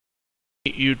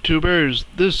YouTubers,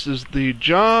 this is the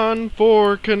John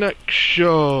for Knecht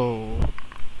show.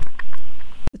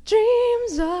 The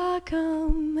dreams are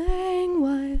coming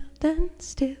wild and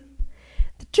still.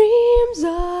 The dreams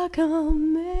are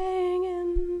coming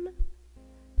in.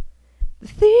 The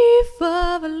thief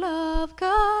of a love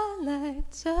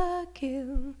collects a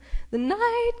kill. The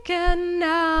night can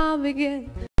now begin.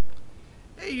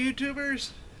 Hey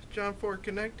YouTubers, John for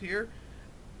Knecht here.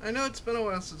 I know it's been a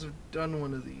while since I've done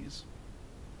one of these.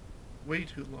 Way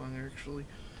too long, actually.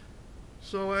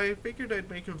 So I figured I'd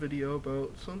make a video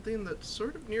about something that's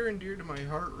sort of near and dear to my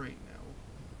heart right now.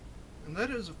 And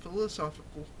that is a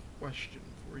philosophical question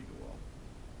for you all.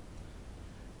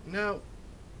 Now,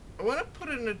 I want to put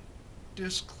in a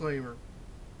disclaimer,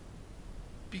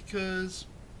 because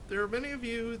there are many of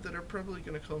you that are probably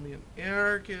going to call me an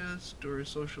anarchist, or a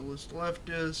socialist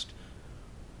leftist,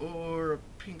 or a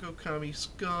pinko commie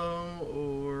scum,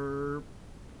 or,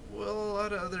 well, a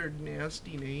lot of other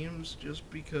nasty names, just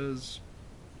because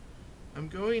I'm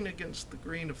going against the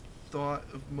grain of thought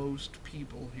of most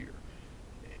people here.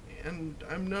 And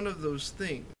I'm none of those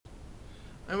things.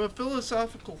 I'm a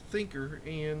philosophical thinker,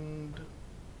 and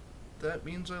that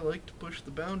means I like to push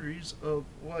the boundaries of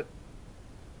what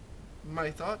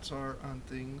my thoughts are on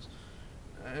things,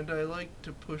 and I like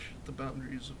to push the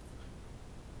boundaries of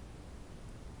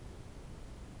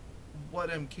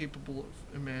what I'm capable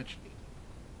of imagining.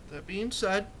 That being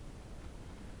said,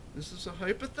 this is a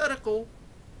hypothetical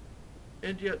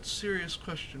and yet serious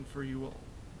question for you all.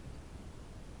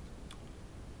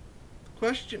 The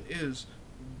question is,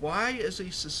 why as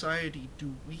a society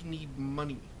do we need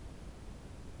money?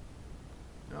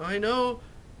 Now I know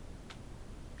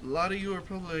a lot of you are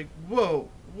probably like, whoa,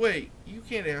 wait, you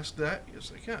can't ask that.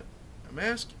 Yes, I can. I'm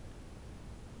asking,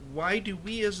 why do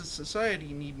we as a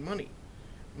society need money?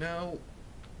 Now,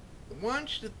 I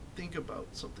want you to think about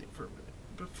something for a minute.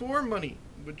 Before money,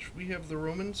 which we have the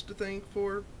Romans to thank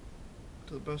for,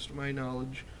 to the best of my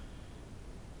knowledge,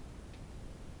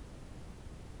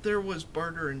 there was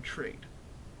barter and trade.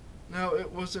 Now,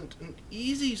 it wasn't an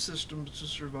easy system to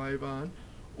survive on,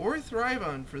 or thrive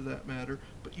on for that matter,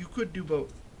 but you could do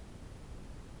both.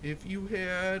 If you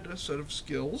had a set of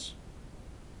skills,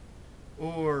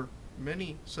 or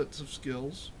many sets of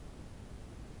skills,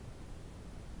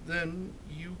 then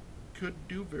you could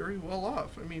do very well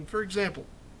off. I mean, for example,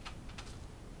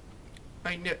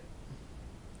 I knit.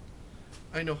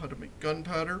 I know how to make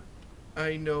gunpowder.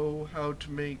 I know how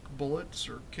to make bullets,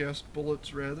 or cast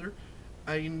bullets rather.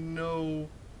 I know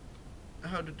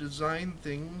how to design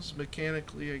things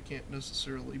mechanically. I can't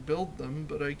necessarily build them,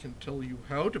 but I can tell you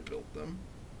how to build them.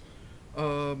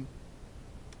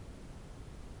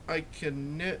 I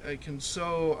can knit, I can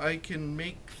sew, I can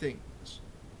make things.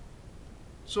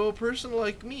 So a person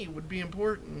like me would be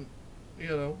important, you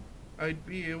know, I'd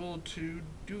be able to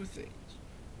do things.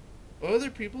 Other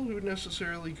people who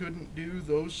necessarily couldn't do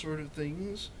those sort of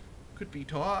things could be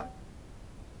taught.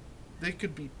 They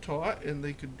could be taught and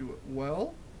they could do it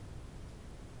well,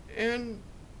 and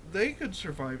they could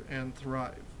survive and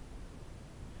thrive.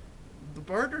 The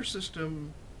barter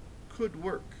system could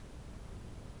work.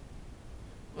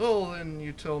 Well, then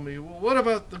you tell me, well, what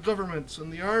about the governments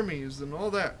and the armies and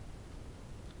all that?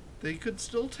 They could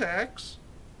still tax.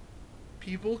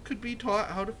 People could be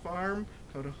taught how to farm,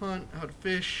 how to hunt, how to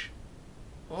fish,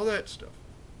 all that stuff.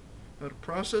 How to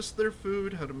process their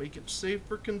food, how to make it safe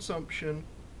for consumption.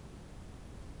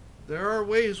 There are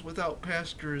ways without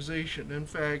pasteurization. In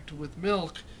fact, with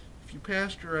milk, if you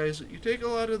pasteurize it, you take a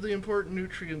lot of the important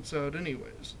nutrients out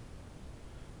anyways.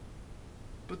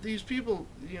 But these people,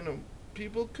 you know,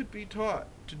 people could be taught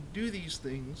to do these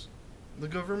things. The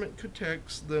government could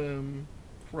tax them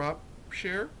crop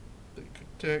share. They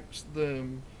could tax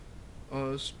them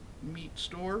meat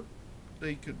store.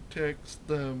 They could tax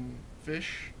them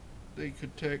fish. They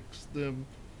could tax them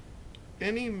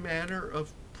any manner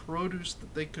of produce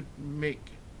that they could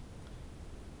make.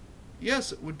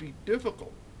 Yes, it would be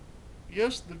difficult.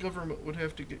 Yes, the government would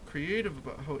have to get creative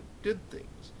about how it did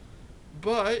things.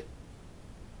 But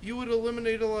you would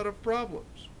eliminate a lot of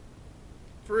problems.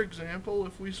 For example,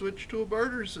 if we switch to a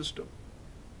barter system,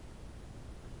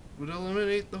 it would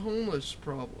eliminate the homeless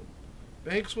problem.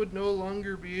 Banks would no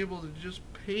longer be able to just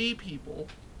pay people.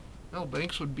 Well,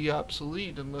 banks would be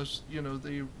obsolete unless, you know,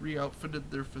 they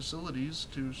re-outfitted their facilities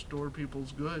to store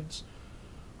people's goods.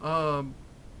 But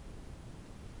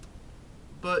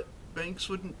banks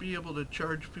wouldn't be able to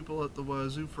charge people at the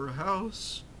wazoo for a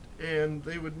house, and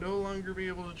they would no longer be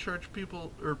able to charge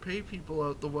people or pay people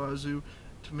out the wazoo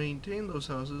to maintain those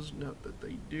houses, not that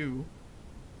they do.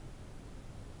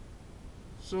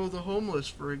 So the homeless,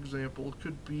 for example,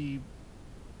 could be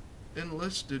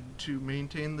enlisted to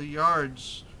maintain the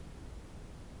yards,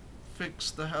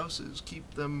 fix the houses,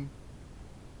 keep them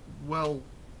well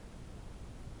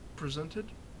presented,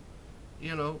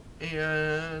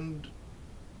 and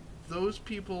those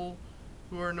people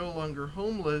who are no longer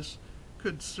homeless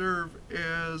could serve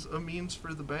as a means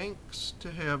for the banks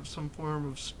to have some form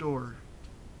of store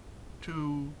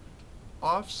to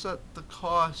offset the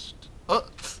cost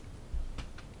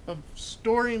of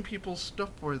storing people's stuff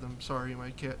for them. Sorry,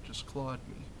 my cat just clawed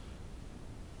me.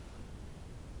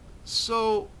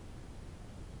 So,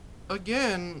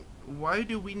 again, why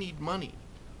do we need money?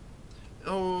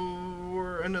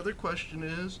 Or another question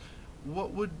is,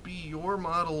 what would be your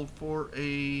model for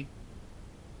a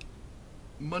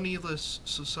moneyless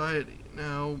society?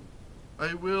 Now,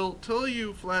 I will tell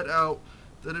you flat out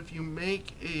that if you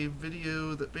make a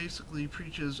video that basically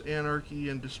preaches anarchy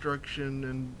and destruction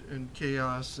and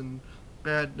chaos and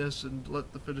badness and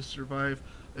let the fittest survive,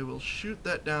 I will shoot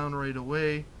that down right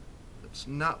away. That's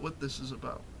not what this is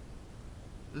about.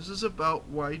 This is about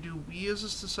why do we as a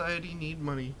society need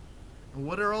money, and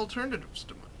what are alternatives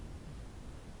to money.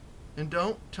 And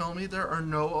don't tell me there are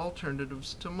no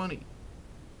alternatives to money.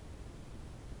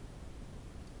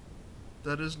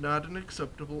 That is not an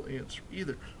acceptable answer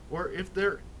either. Or if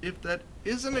that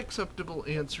is an acceptable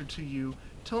answer to you,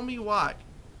 tell me why.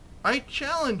 I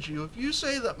challenge you, if you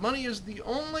say that money is the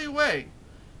only way,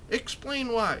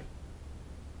 explain why.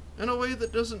 In a way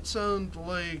that doesn't sound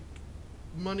like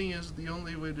money is the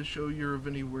only way to show you're of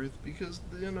any worth, because,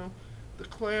 the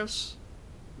class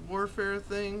warfare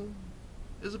thing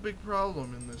is a big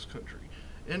problem in this country.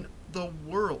 In the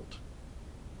world.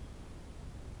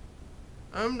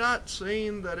 I'm not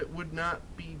saying that it would not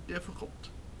be difficult.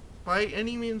 By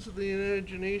any means of the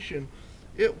imagination,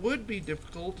 it would be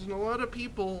difficult, and a lot of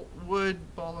people would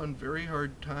fall on very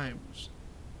hard times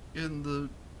in the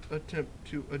attempt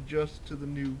to adjust to the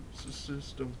new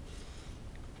system.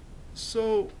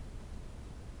 So,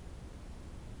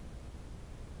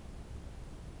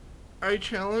 I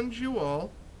challenge you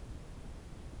all,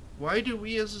 why do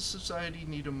we as a society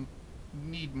need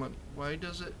money? Why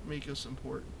does it make us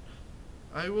important?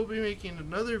 I will be making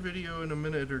another video in a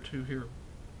minute or two here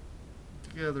to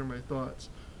gather my thoughts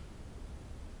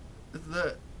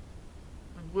that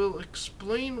will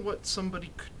explain what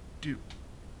somebody could do.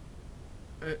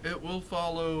 It will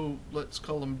follow, let's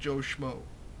call him Joe Schmo,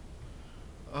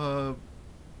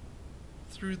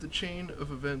 through the chain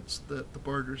of events that the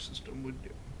barter system would do.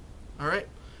 Alright,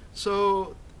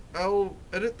 so I'll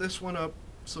edit this one up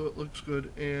so it looks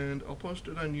good, and I'll post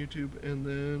it on YouTube, and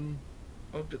then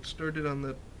I'll get started on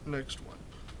the next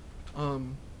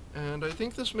one. And I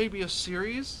think this may be a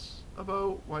series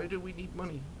about why do we need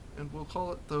money, and we'll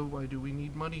call it the Why Do We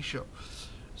Need Money show.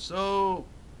 So,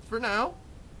 for now,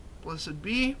 blessed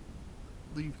be,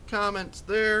 leave comments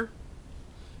there,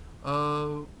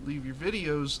 leave your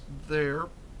videos there.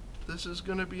 This is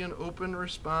going to be an open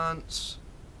response.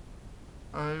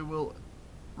 I will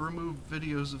remove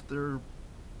videos if they're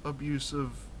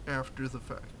abusive after the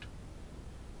fact.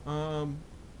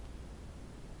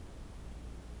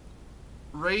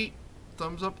 Rate,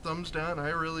 thumbs up, thumbs down, I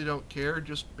really don't care,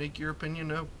 just make your opinion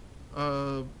known.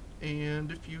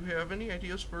 And if you have any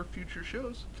ideas for future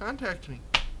shows, contact me.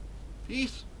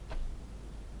 Peace.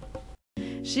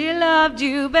 She loved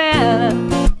you better.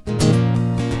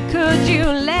 Could you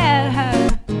let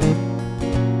her?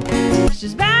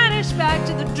 She's banished back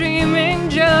to the dreaming,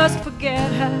 just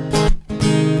forget her.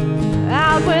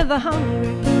 Out with the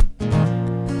hungry,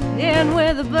 in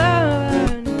with the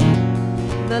burn.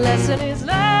 The lesson is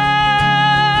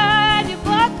learned, you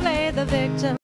both play the victim.